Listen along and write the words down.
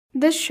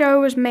This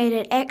show was made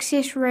at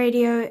Access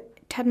Radio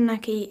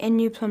Taranaki in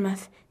New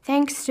Plymouth,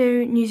 thanks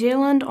to New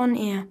Zealand On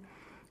Air.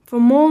 For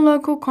more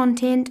local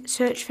content,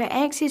 search for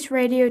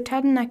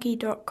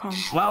accessradiotaranaki.com.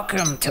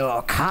 Welcome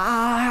to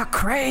Car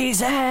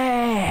Crazy!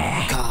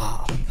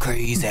 Car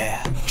crazy,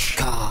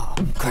 car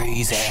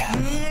crazy,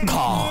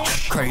 car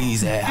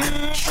crazy,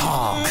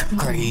 car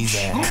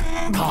crazy,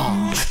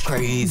 car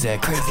crazy,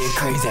 crazy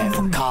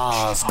for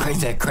cars,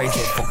 crazy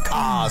for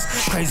cars,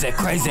 crazy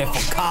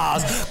for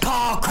cars,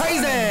 car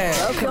crazy!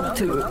 Welcome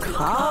to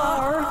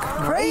Car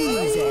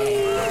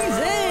Crazy!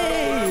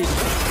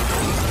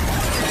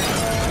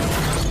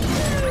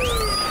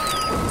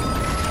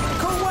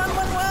 Call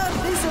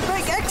 111, there's a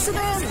big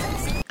accident!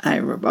 Hey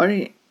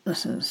everybody,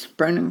 this is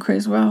Brendan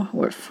Cresswell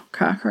with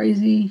Car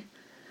Crazy.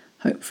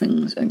 Hope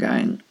things are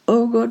going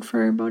all good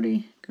for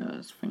everybody,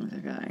 because things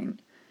are going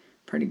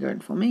pretty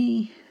good for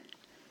me.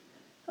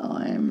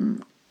 I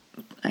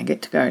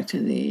get to go to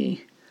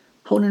the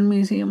Holden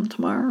Museum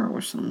tomorrow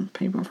with some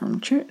people from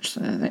church,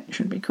 so that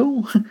should be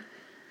cool.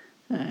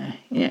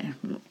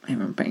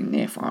 Haven't been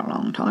there for a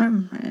long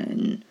time,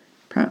 and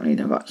apparently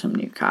they've got some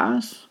new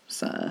cars,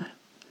 so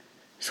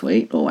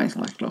sweet. Always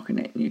like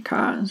looking at new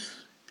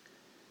cars.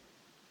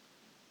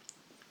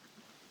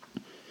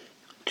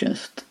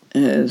 Just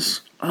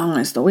as long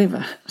as the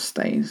weather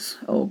stays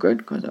all good,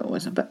 because it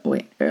was a bit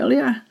wet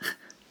earlier.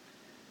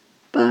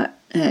 But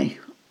hey,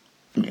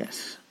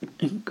 yes,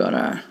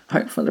 gotta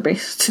hope for the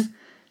best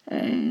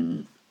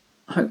and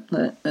hope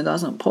that it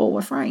doesn't pour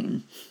with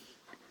rain.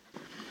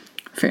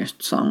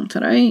 First song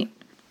today,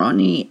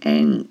 Ronnie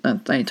and the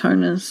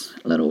Daytonas,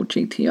 Little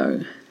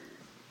GTO.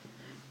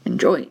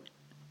 Enjoy.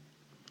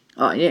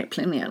 Oh yeah,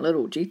 plenty of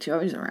little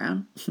GTOs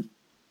around.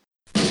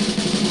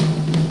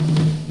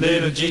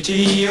 Little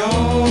GTO,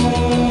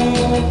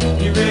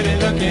 you really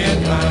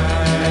looking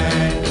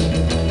fine.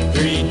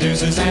 3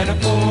 deuces and a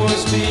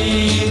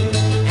 4-speed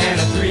and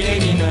a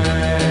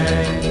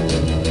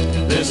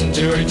 389. Listen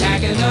to her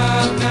tacking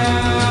up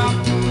now.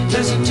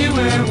 Listen to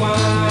her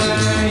whine.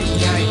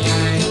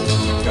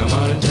 Come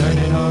on and turn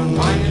it on,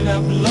 wind it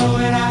up, blow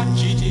it out,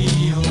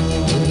 GTO.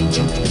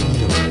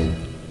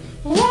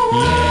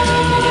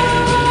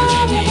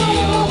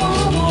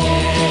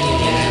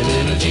 Yeah,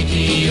 little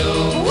GTO.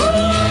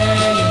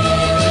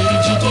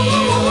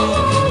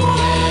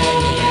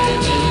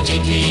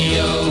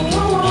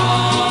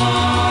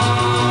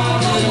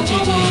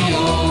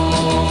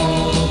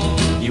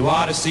 You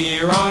ought to see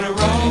her on a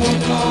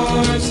road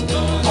course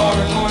or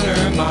a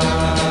corner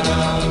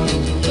mile.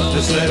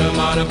 This little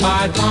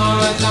modified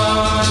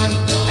ponton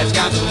has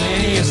got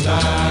plenty of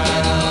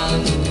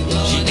style.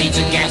 She beats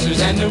the gassers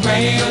and the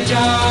rail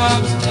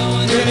jobs,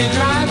 really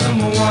drives them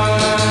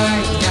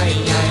wild.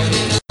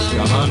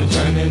 Come on and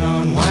turn it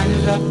on, wind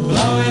it up,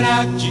 blow it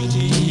out,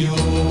 GTO.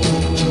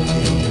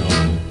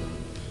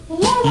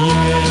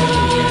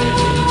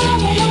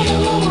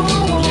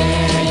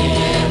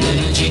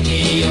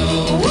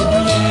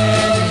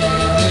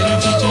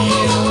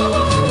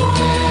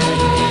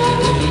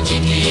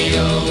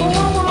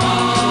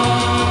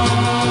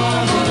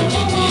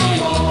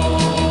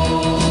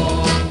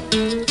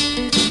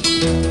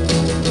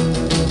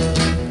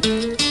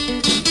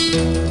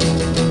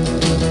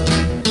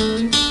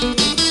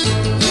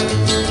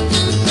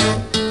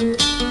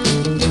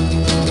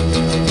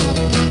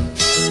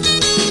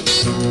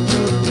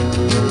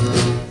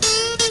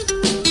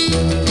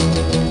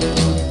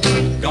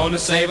 Gonna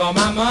save all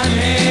my money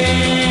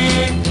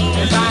and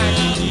buy a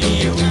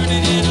GTO.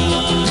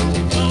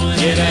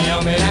 Get a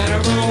helmet and a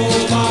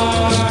roll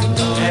bar,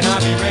 and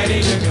I'll be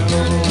ready to go.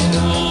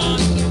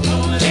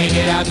 Take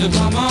it out to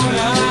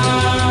Pomona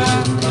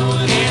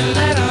and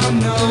let them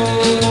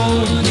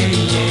know,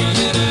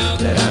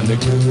 that I'm the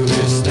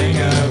coolest thing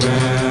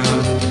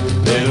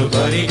around. Little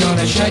buddy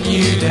gonna shut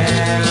you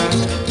down.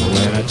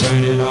 When I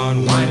turn it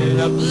on, wind it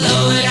up,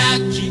 blow it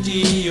out,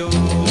 GTO.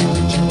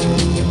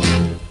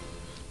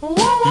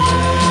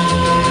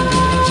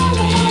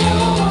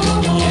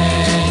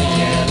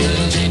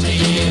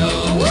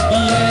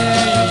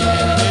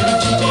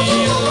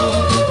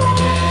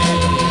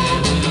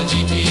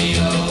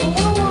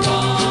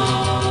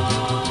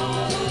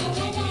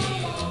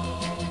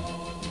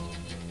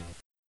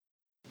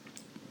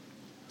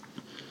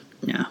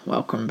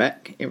 Welcome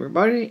back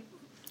everybody.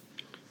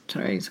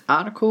 Today's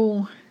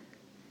article,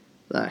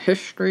 the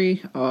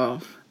history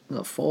of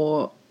the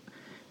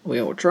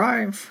 4-wheel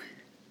drive,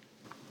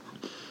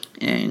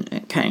 and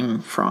it came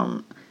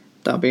from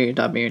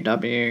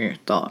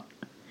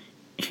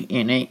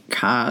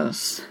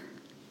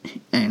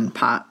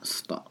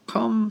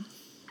www.uniquecarsandparts.com.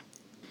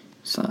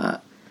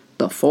 So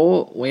the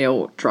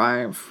 4-wheel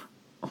drive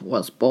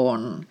was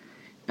born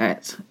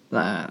at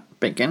the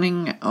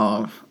beginning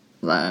of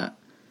the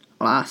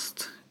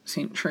last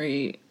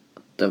century,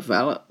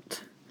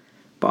 developed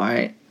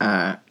by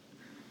a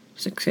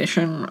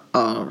succession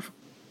of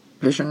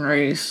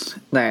visionaries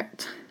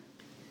that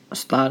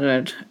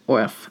started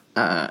with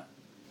a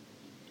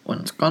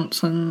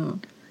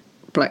Wisconsin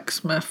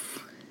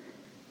blacksmith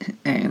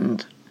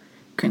and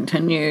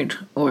continued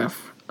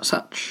with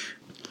such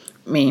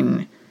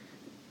men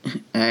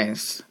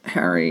as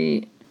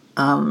Harry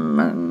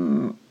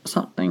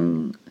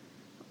something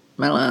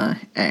Miller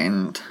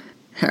and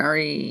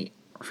Harry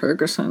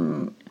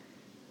Ferguson,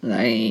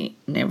 they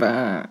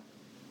never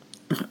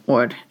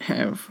would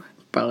have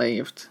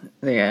believed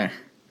their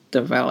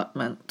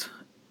development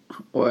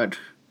would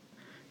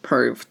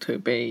prove to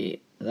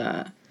be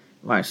the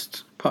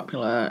most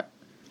popular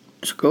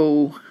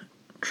school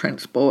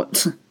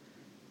transport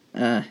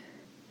a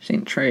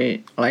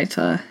century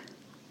later.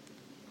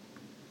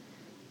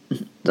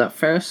 The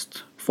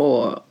first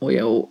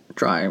four-wheel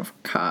drive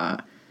car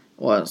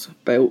was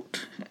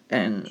built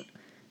in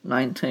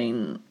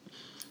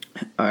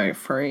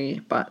 1903,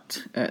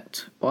 but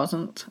it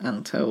wasn't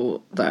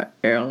until the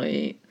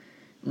early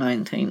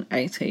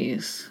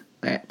 1980s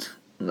that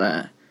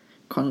the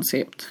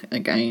concept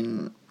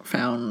again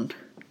found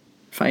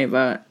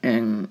favour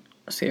in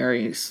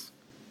series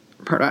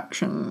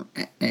production,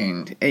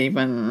 and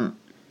even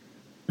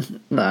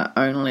the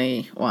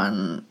only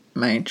one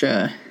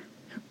major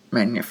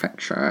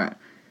manufacturer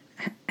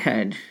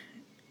had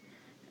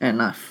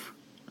enough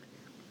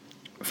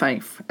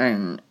faith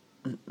in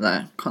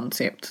the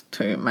concept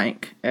to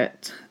make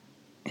it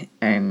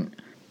an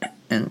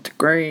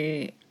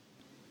integral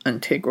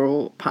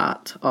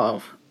part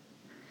of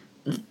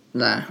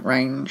the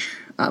range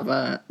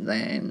other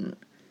than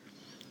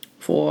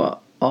for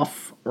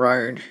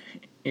off-road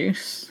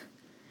use.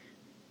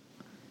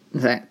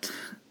 That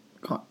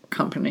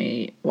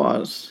company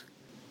was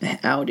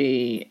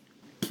Audi,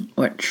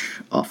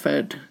 which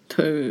offered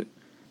two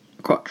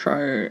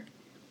Quattro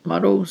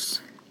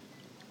models.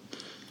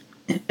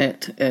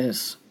 It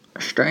is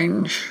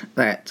strange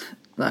that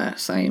the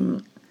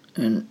same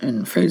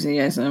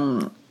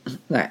enthusiasm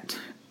that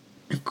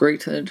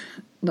greeted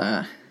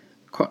the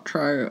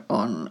Quattro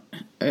on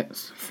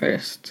its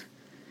first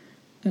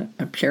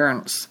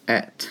appearance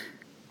at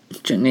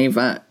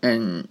Geneva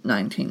in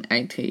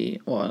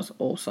 1980 was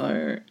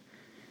also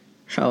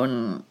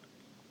shown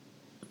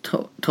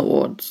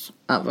towards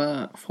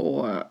other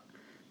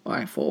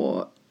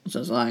 4x4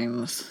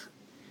 designs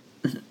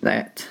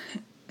that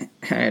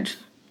had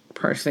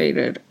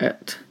preceded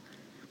it.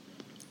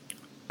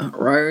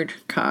 Road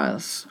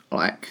cars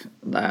like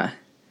the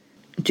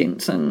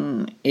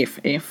Jensen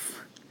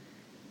FF,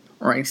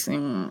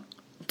 racing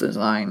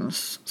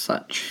designs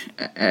such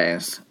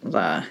as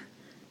the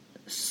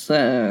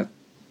I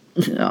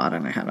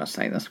don't know how to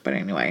say this, but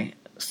anyway,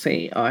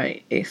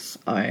 CISITALIA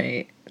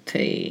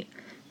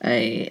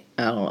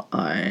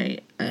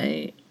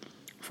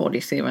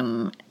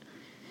 47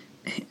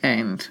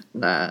 and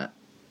the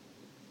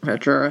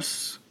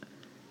vigorous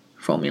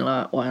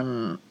Formula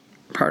One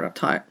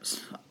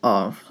prototypes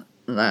of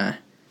the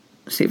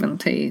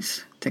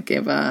 70s,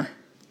 together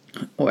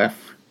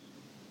with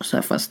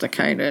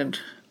sophisticated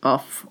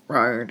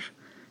off-road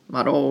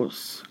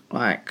models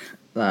like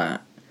the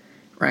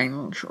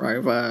Range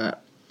Rover,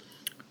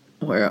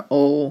 were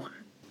all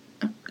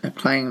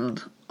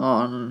acclaimed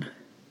on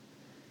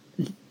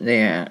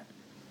their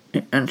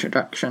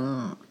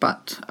introduction,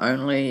 but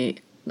only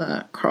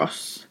the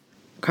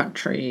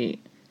cross-country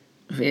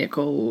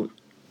vehicles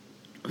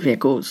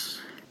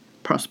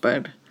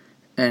prospered.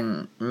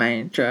 In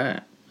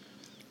major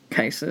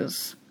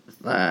cases,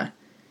 the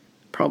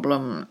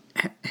problem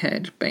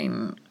had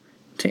been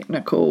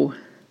technical.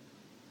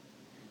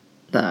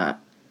 The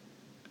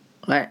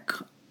lack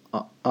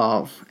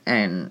of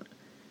an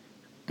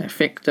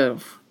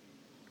effective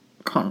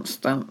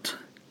constant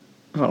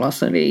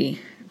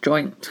velocity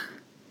joint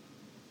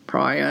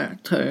prior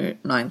to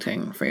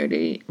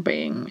 1930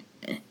 being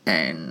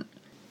an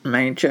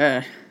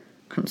major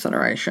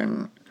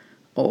consideration,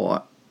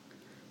 or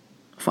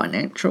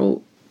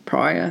financial.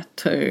 Prior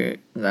to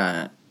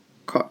the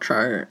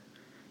Quattro,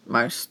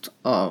 most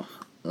of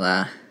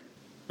the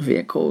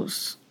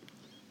vehicles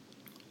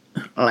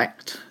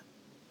lacked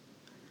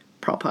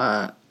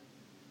proper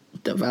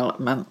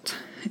development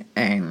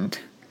and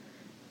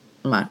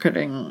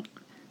marketing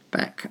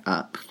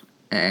backup,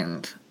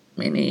 and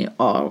many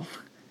of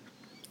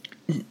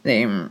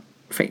them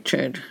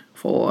featured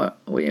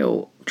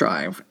four-wheel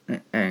drive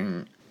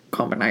in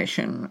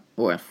combination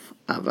with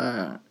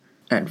other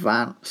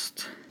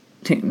advanced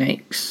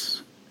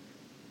techniques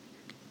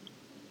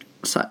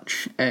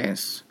such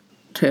as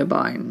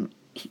turbine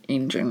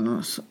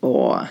engines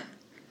or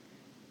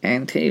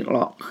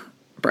anti-lock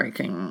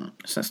braking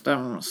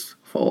systems,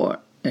 for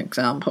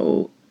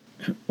example,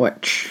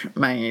 which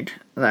made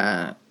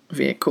the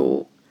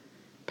vehicle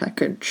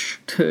package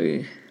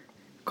too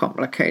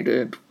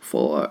complicated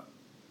for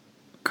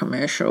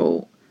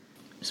commercial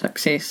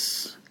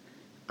success.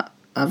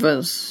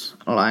 Others,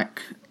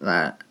 like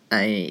the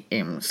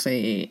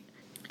AMC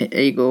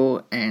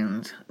Eagle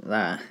and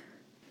the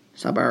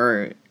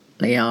Subaru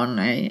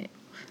Leone,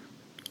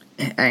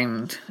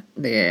 aimed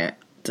their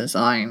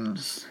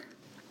designs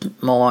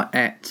more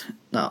at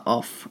the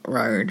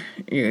off-road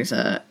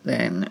user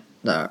than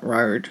the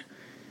road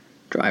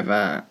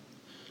driver,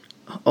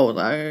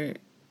 although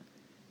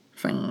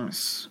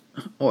things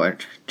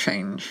would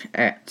change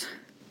at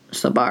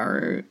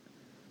Subaru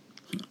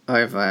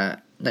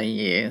over the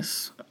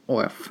years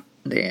with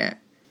their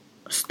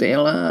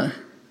stellar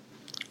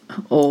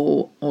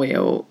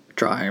all-wheel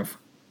drive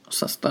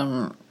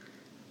system.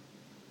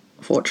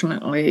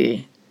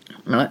 Fortunately,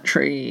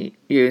 military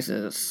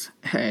users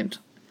had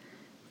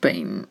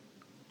been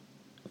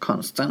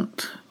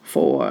constant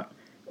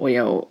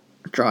four-wheel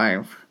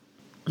drive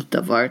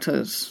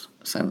devotees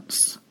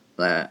since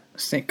the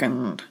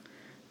Second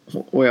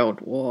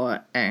World War,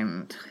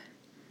 and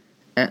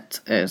it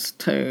is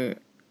to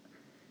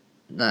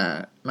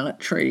the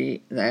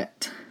military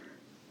that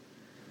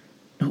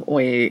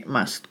we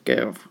must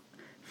give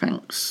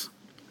thanks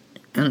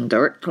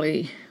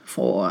indirectly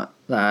for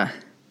the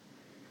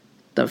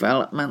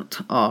development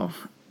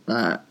of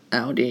the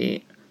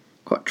Audi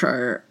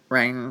Quattro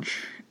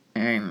range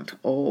and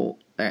all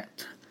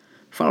that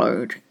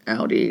followed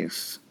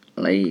Audi's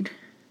lead.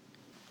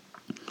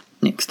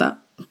 Next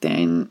up,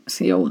 Dan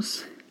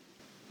Seals,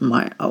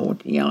 my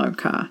old yellow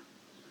car.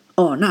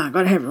 Oh no,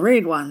 gotta have a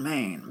red one,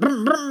 man.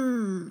 Brum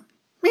brum.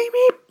 Beep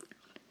beep.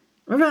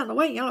 Move out of the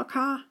way, yellow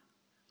car.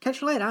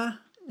 Catch you later.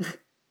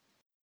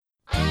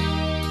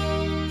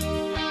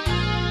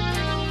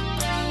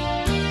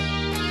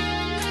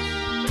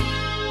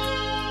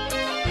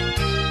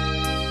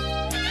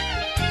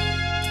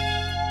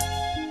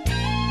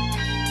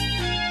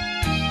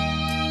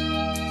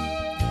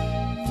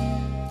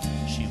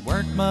 She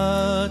weren't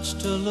much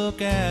to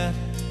look at,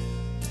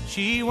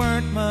 she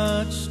weren't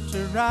much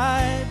to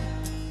ride.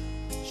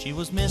 She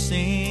was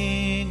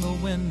missing a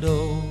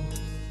window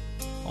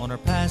on her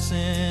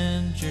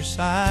passenger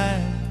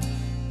side.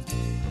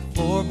 The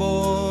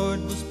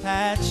floorboard was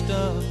patched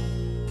up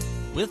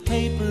with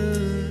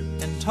paper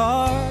and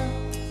tar,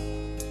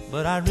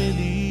 but I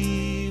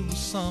really was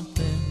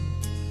something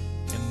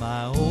in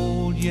my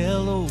old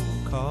yellow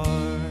car.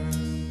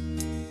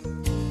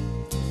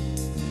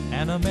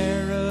 An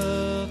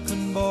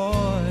American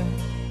boy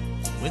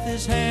with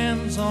his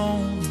hands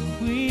on the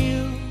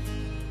wheel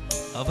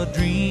of a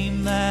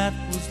dream that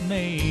was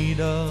made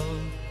of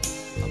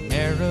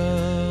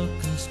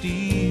American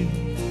steel.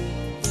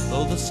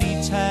 Though the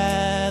seats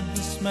had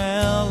the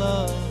smell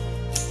of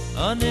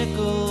a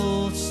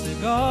nickel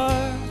cigar,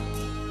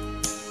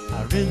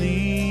 I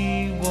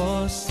really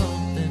was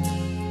something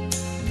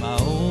in my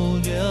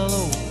old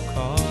yellow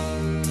car.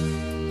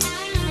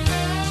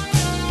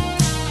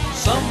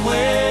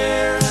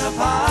 Somewhere in a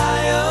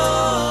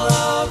pile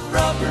of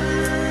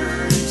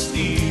rubber and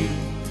steel,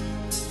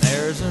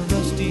 there's a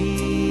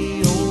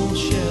rusty old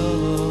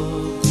shell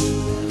of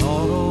an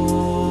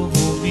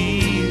automobile.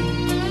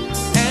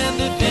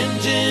 And if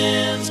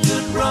engines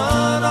could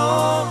run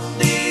on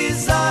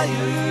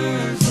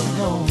desires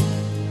alone,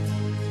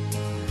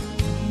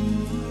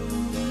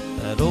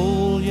 that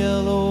old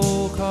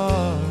yellow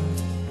car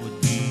would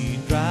be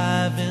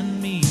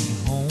driving me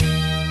home.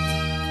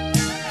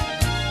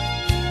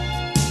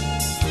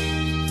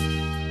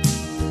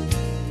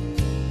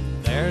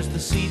 There's the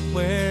seat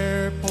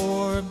where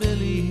poor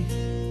Billy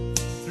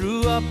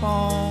threw up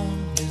on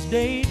his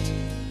date,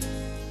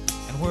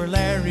 and where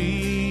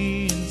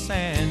Larry and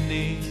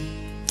Sandy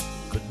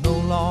could no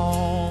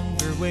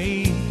longer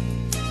wait.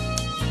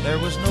 There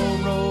was no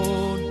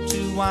road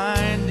too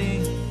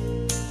winding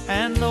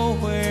and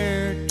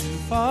nowhere too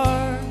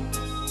far,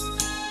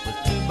 with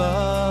 $2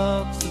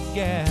 of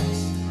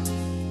gas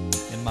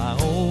in my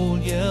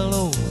old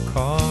yellow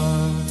car.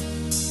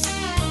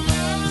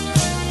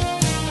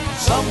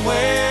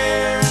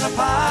 Somewhere in a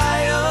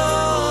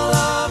pile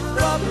of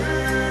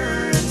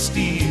rubber and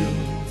steel,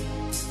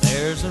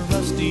 there's a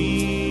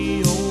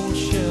rusty old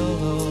shell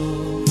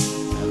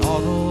of an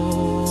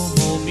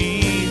automobile.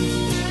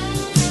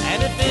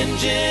 And if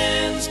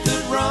engines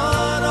could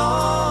run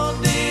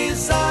on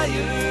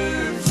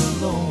desires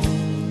alone,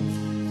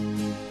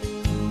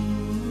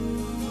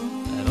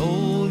 that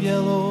old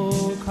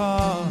yellow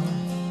car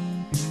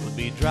would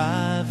be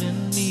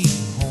driving me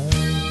home.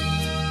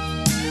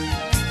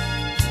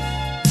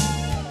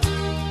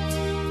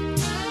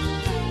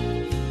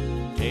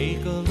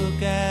 Take a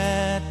look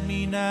at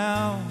me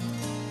now,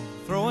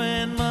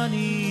 throwing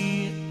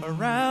money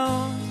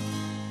around.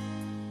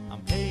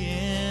 I'm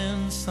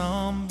paying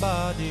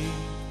somebody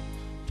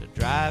to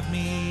drive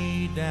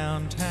me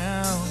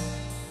downtown.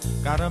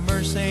 Got a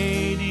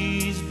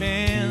Mercedes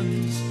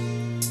Benz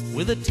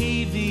with a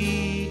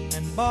TV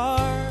and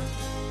bar.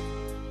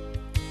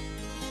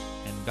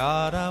 And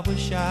God, I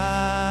wish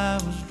I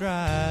was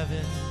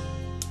driving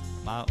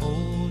my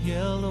old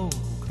yellow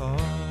car.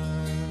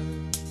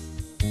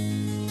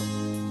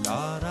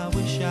 God, I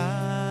wish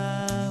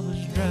I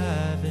was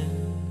driving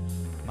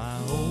my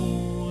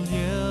old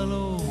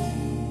yellow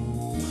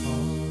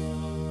car.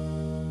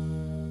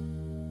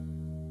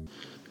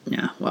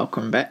 Yeah,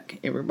 welcome back,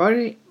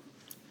 everybody.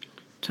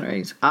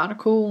 Today's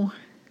article,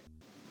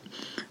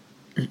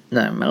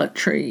 the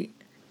military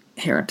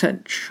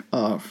heritage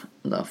of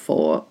the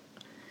four-wheel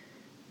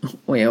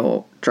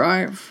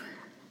drive.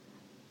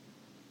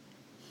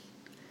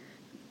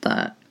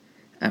 The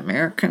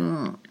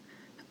American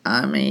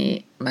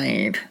Army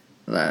made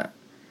the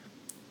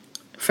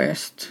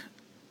first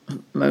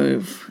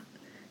move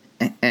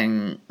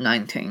in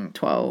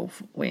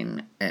 1912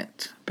 when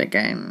it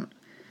began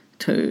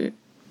to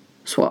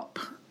swap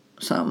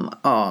some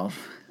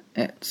of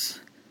its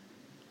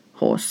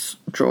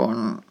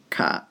horse-drawn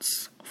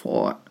carts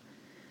for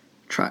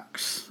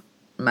trucks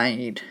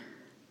made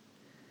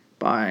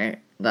by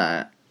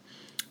the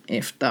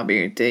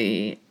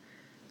FWD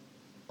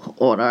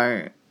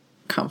Auto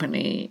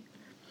Company,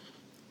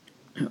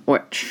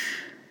 which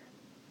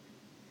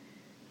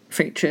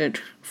featured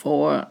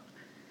four-wheel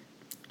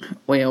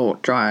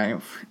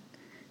drive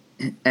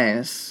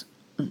as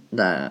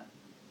the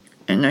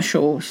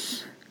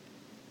initials.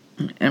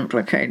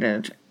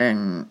 Implicated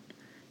in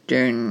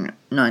June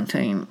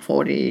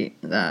 1940,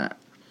 the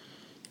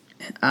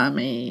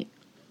Army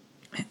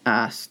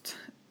asked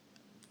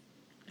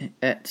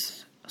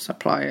its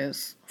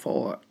suppliers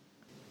for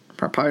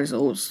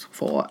proposals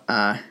for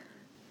a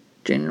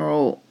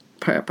general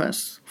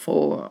purpose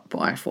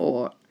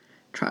 4x4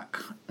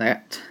 truck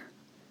that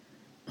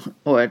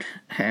would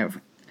have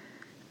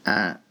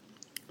a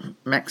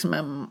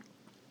maximum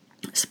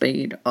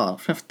speed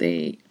of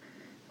 50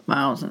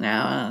 miles an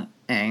hour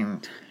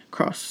and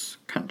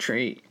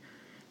cross-country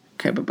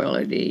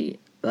capability.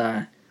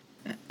 The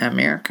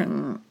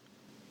American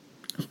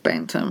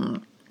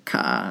Bantam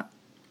Car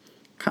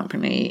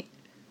Company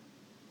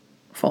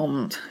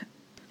formed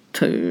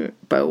to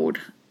build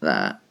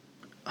the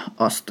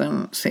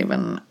Austin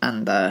 7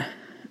 under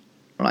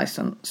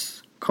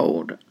license,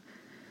 called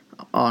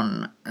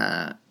on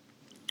a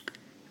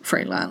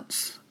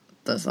freelance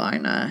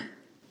designer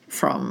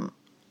from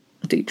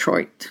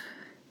Detroit,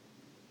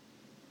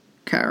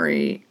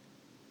 Carrie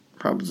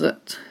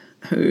Probst,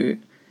 who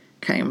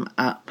came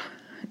up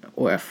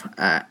with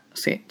a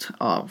set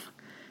of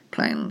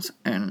plans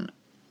in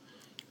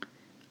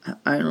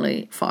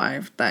only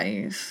 5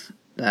 days.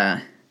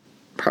 The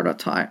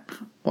prototype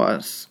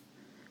was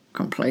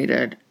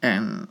completed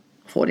in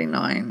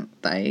 49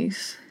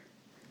 days,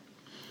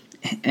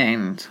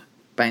 and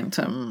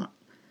Bantam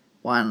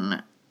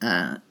won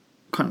a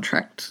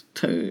contract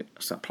to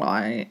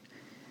supply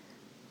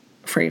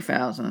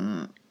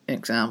 3,000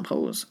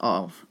 examples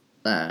of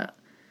the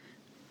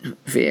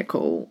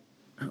vehicle,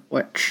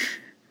 which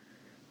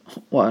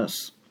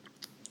was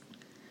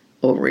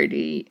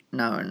already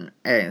known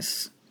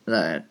as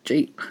the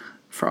Jeep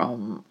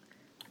from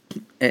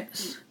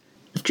its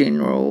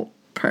general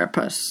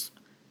purpose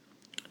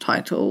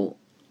title.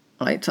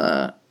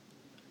 Later,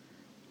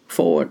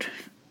 Ford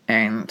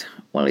and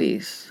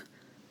Willys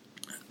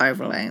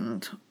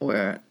Overland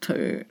were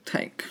to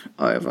take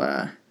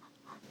over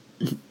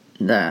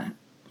the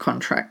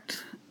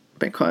contract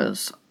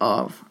because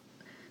of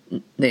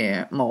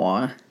their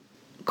more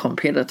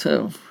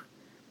competitive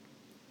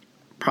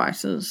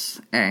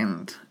prices,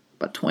 and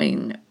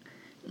between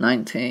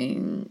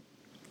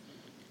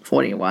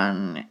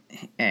 1941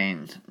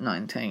 and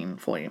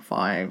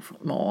 1945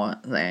 more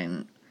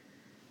than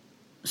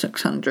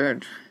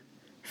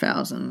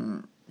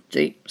 600,000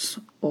 Jeeps,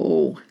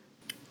 all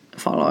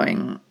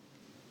following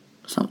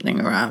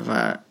something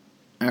rather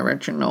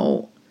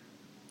original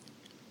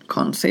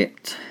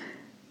concept,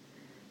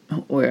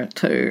 were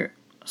to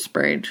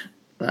spread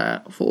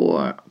the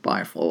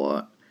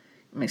 4x4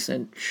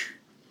 message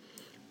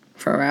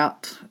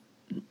throughout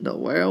the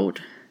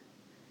world.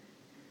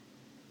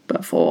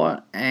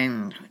 Before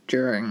and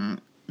during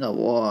the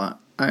war,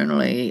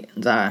 only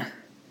the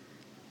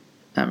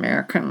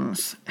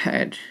Americans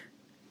had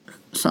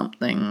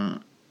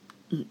something.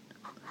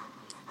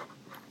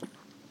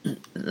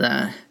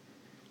 The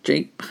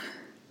Jeep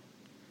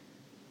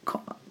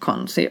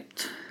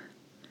concept.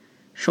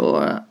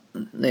 Sure,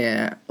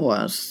 there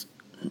was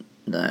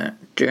the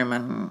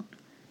German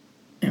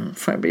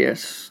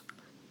amphibious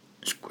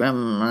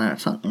Scrum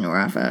something or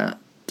other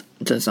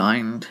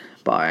designed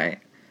by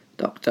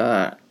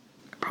Dr.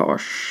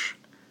 Porsche,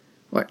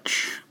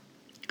 which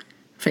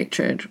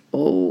featured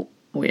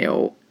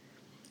all-wheel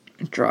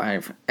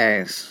drive,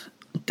 as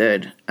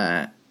did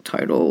a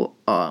total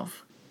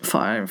of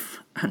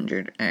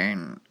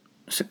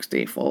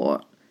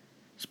 564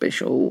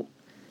 special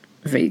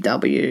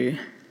VW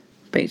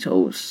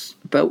Beetles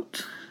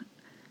built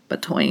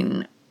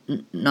between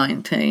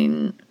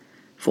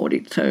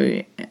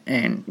 1942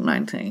 and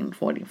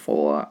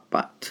 1944,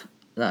 but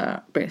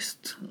the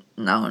best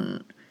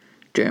known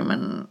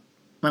German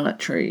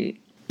military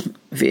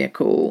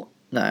vehicle,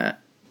 the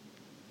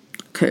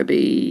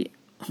Kirby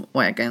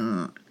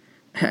wagon,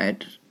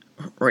 had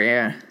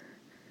rear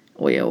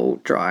wheel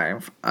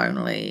drive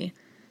only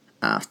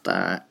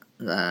after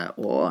the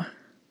war.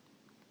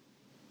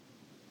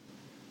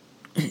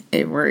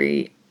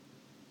 Every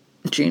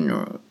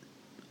general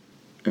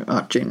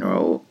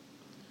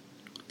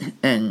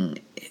in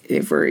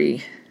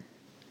every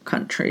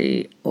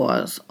country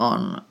was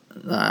on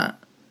the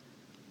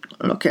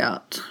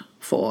lookout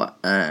for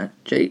a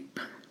Jeep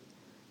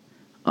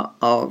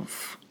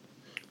of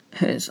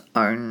his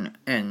own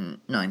in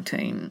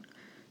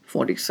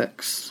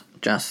 1946,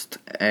 just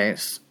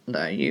as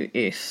the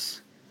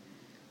US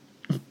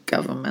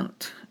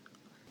government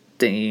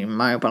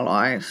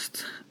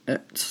demobilized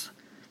its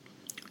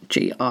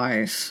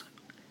GIs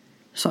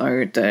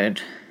So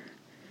did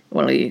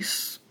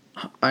Willys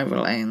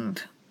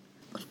Overland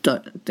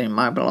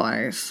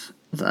demobilise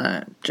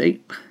the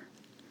Jeep,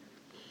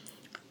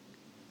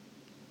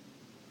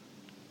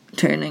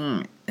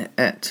 turning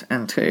it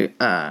into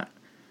a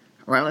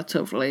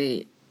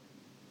relatively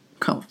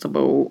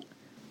comfortable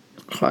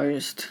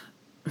closed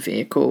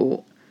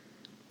vehicle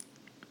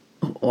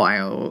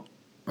while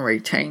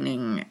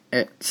retaining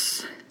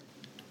its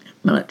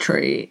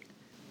military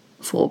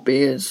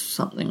forebears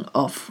something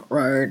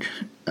off-road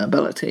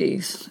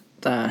abilities.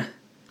 The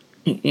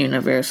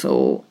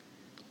Universal,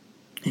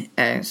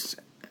 as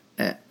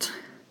it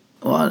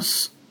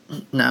was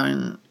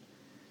known,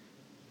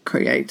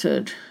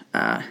 created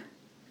a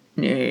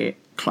new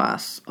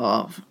class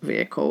of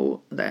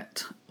vehicle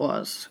that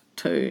was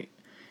to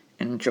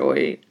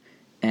enjoy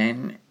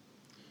an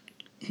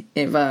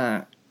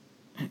ever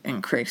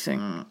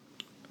increasing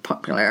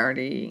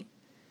popularity,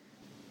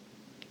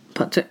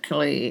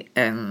 particularly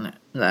in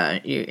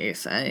the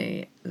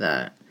USA.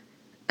 The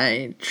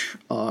age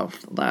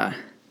of the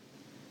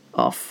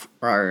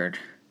off-road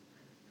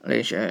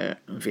leisure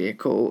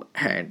vehicle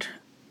had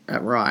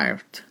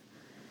arrived.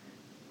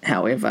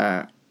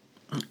 However,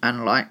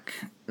 unlike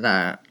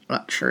the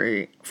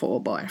luxury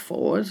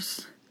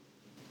 4x4s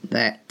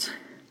that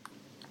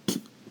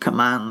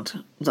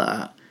command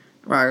the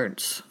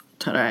roads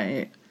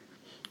today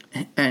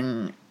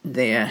in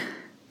their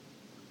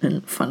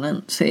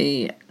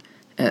infancy,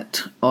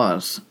 it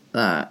was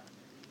the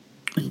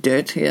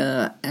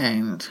dirtier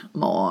and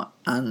more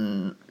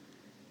unkempt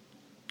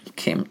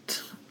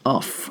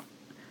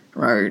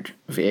off-road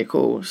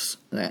vehicles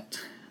that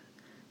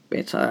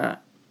better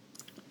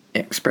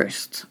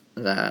expressed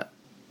the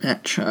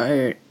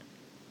macho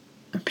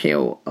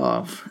appeal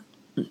of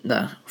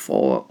the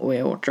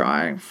four-wheel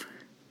drive.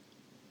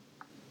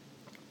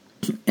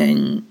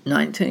 In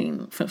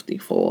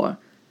 1954,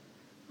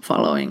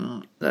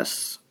 following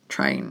this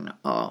train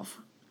of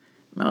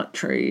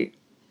military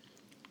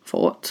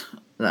thought,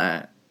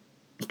 the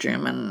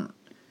German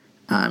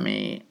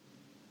army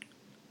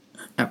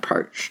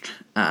approached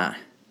a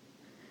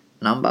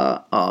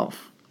number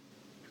of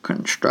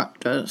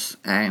constructors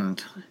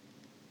and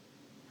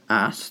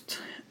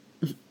asked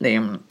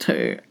them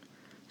to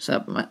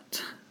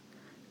submit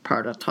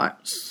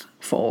prototypes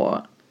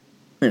for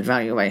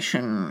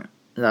evaluation.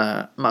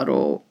 The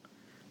model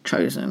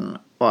chosen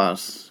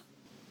was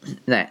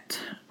that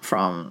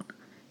from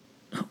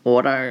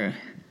Auto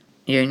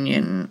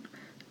Union,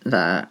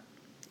 the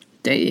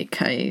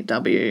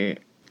DKW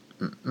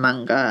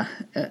Manga.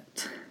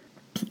 It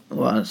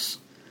was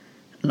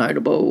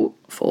notable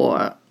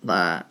for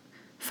the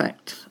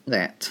fact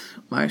that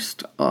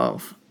most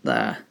of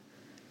the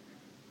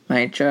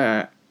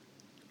major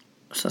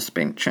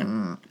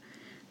suspension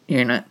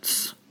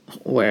units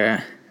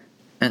were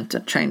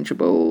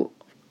interchangeable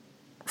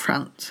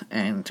front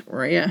and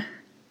rear.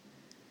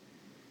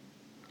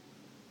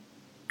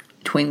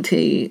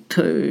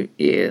 22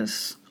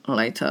 years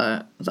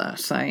later, the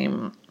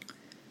same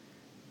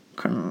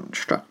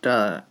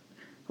constructor,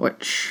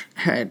 which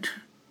had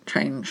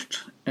changed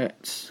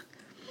its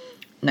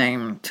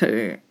name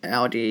to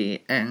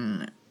Audi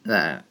in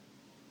the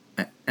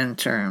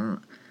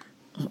interim,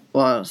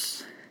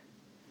 was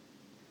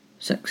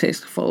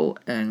successful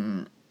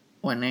in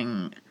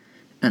winning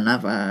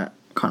another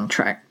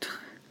contract,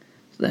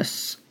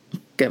 this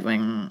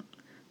giving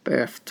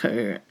birth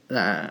to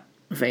the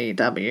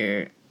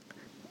VW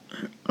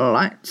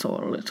Lights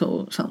or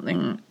Little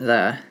something,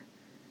 the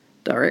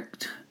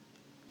direct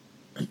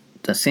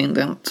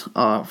descendant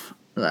of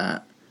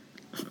the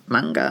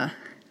manga.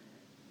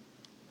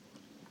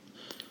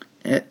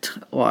 It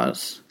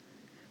was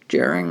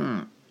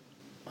during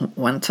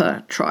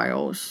winter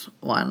trials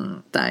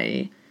one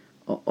day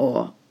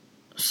or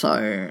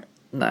so,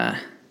 the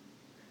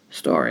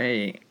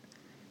story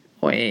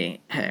we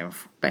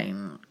have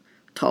been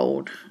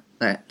told,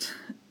 that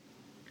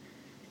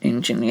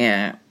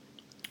engineer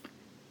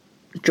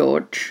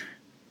George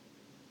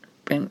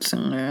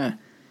Bensinger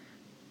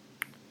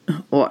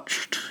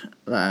watched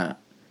the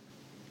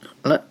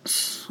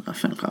Litz, I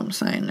think I'm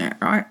saying that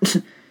right,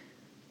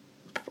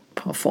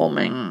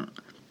 performing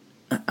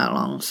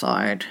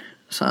alongside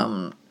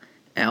some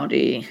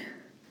Audi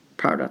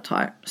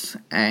prototypes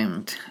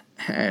and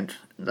had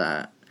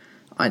the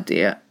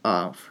idea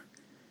of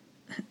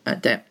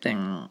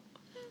adapting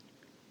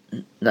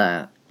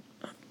the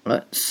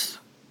Litz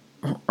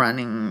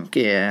running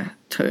gear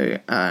to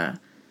a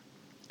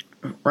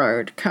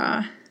road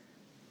car.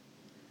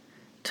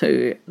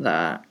 To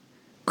the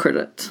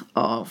credit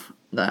of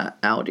the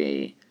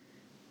Audi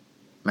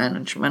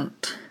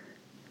management,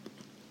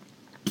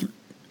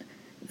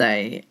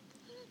 they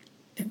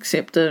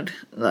accepted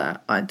the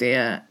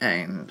idea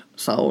and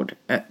sold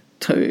it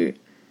to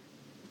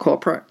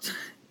corporate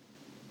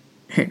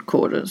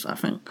headquarters, I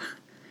think,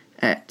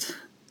 at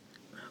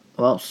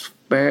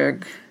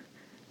Wolfsburg.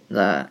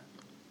 The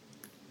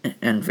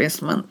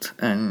investment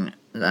in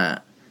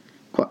the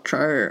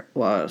Quattro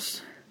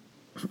was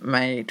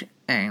made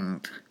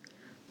and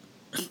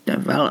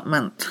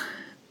development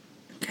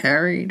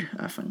carried,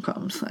 I think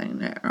I'm saying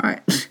that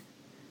right,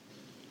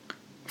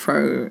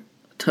 through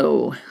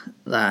till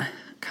the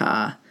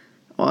car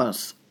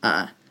was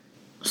a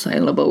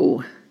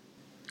saleable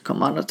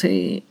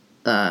commodity.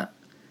 The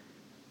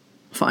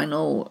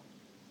final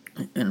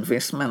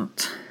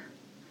investment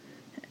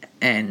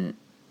and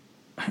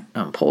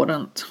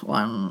important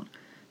one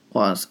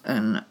was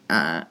in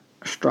a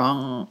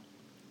strong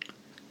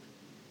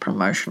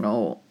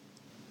promotional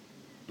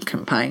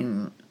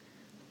campaign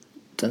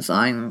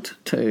designed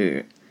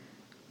to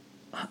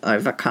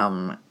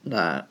overcome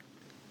the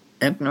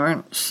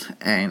ignorance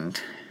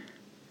and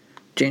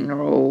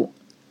general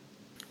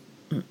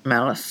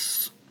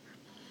malice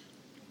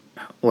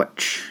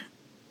which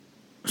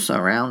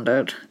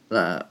surrounded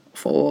the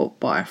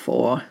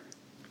 4x4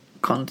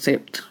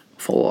 concept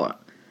for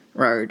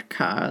road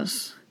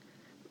cars.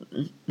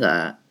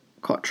 The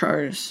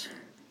Quattro's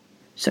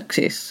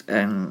success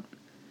in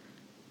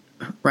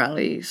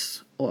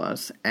rallies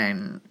was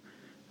an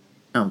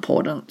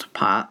important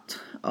part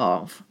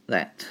of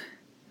that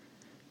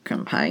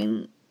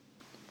campaign.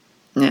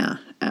 Now,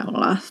 our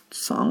last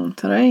song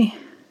today,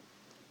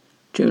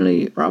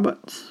 Julie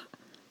Roberts'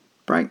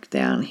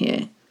 Breakdown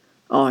here.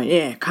 Oh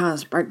yeah,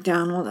 cars break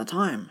down all the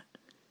time.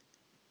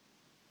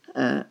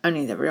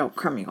 Only the real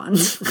crummy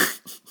ones.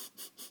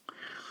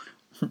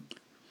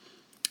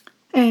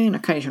 And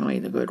occasionally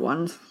the good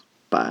ones,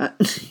 but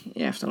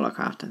you have to look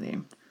after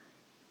them.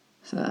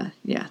 So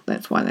yeah,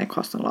 that's why they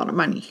cost a lot of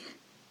money.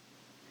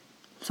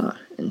 So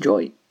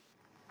enjoy.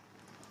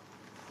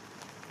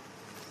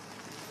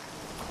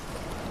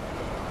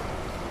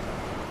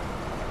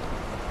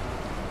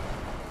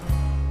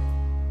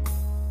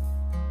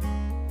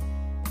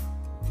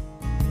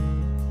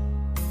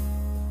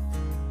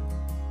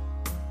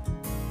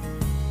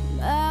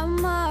 Mile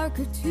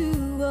marker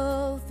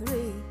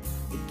 203,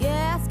 the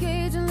gas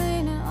gauge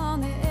leaning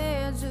on the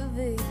edge of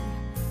it,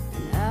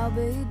 and I'll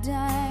be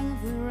dang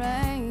if the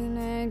rain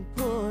ain't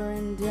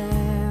pouring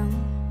down.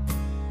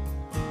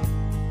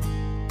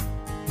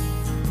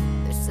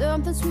 There's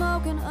something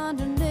smoking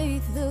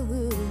underneath the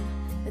hood.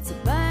 It's a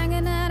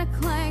banging and a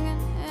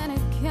clanging, and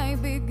it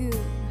can't be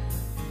good.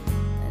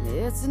 And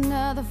it's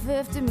another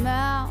 50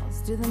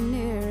 miles to the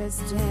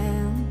nearest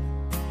town.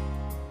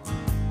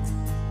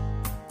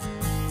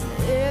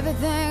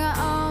 Everything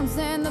I own's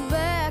in the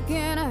back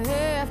in a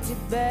hefty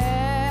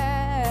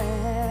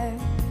bag.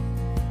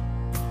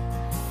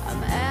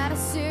 I'm out of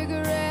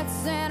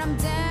cigarettes and I'm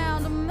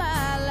down to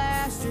my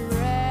last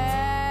rag.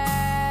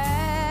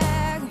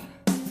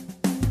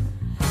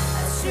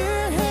 I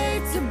sure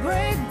hate to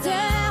break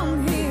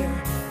down here.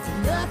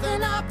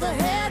 Nothing up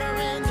ahead or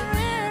in the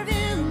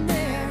rearview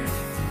mirror.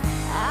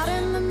 Out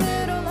in the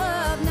middle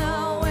of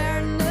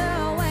nowhere,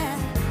 nowhere.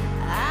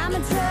 I'm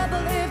in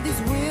trouble if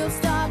these wheels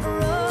stop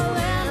rolling.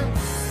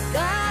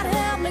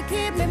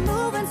 Keep me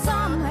moving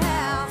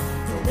somehow.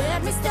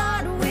 Let me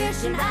start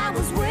wishing I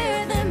was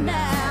with him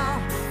now.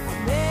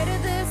 I made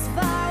it this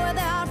far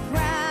without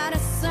crying a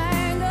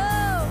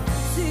single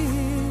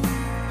tear.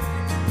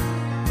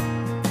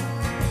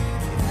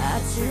 I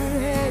sure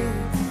hate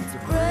to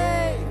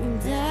break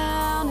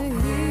down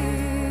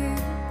here.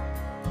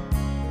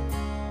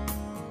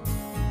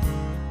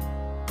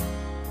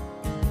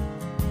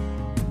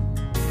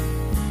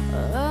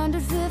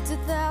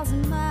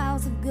 $150,000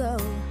 miles ago,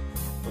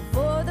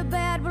 before the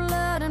bad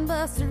blood and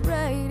busted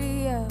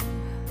radio,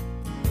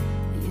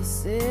 you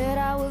said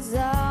I was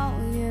all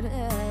you'd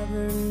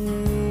ever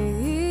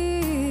need.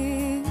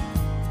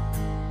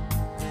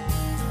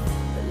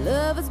 But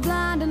love is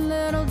blind and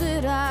little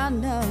did I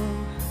know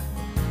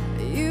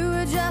you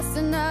were just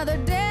another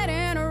dead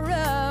end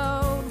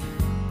road,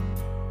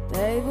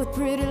 paved with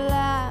pretty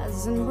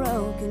lies and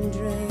broken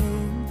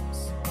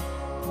dreams.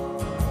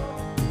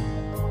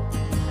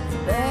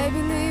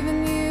 Baby,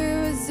 leaving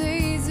you is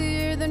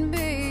easier than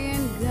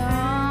being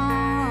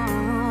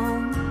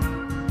gone.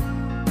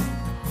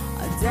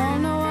 I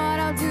don't know what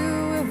I'll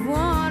do if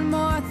one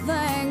more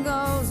thing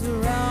goes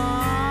wrong.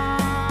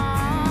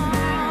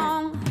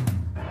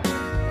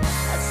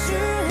 I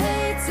sure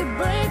hate to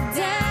break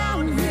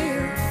down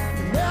here.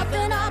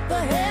 Nothing up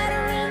ahead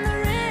or in the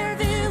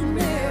rearview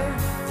mirror.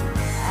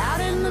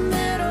 Out in the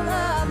middle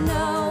of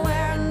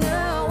nowhere,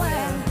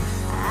 nowhere.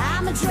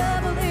 I'm in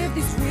trouble if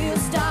these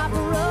wheels stop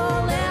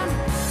rolling.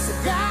 So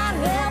God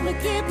help me,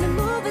 keep me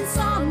moving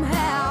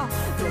somehow.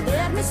 Don't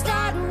let me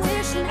start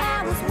wishing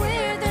I was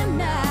with him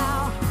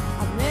now.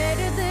 I made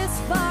it this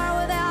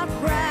far without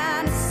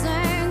crying a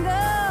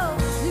single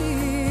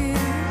tear.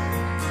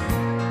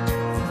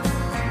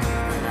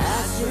 And I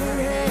sure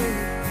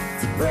hate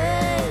to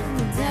break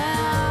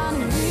down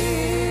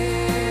here.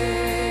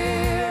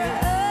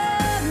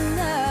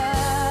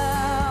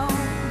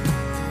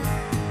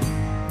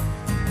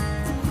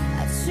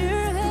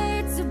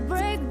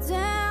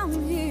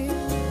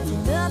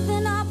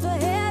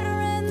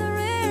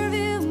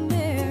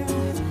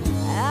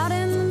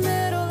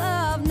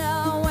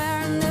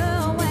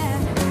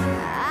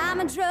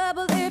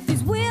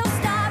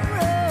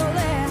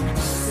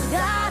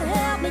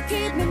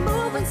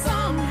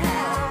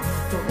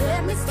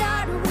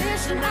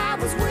 wishing I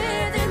was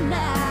with you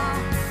now.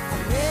 I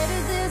made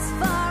it this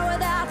far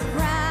without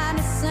crying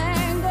a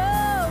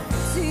single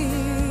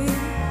tear.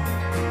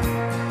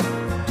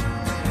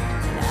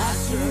 And I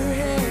sure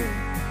hate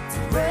to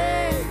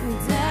break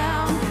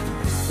down.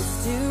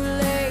 It's too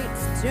late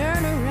to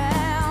turn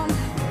around.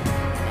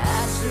 And I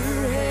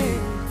sure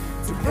hate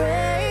to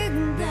break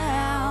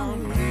down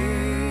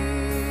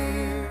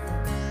here.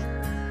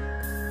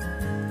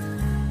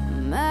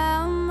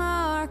 Mile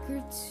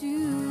marker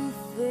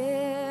 215.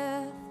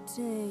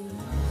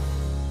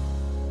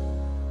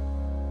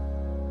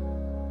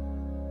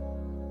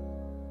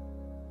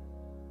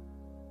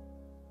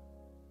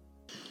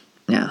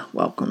 Now,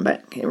 welcome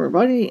back,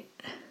 everybody.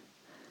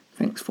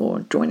 Thanks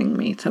for joining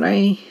me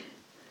today,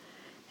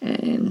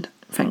 and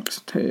thanks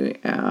to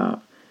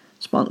our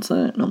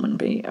sponsor, Norman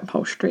B.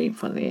 Upholstery,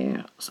 for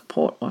their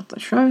support of the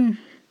show.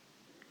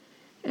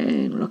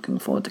 And looking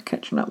forward to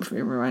catching up with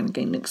everyone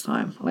again next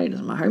time. Later,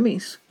 my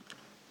homies.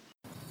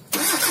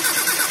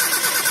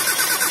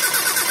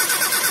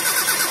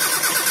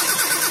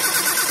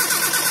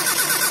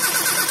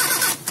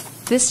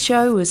 This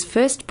show was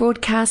first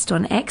broadcast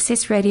on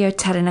Access Radio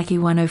Taranaki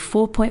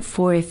 104.4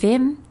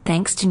 FM,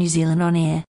 thanks to New Zealand On Air.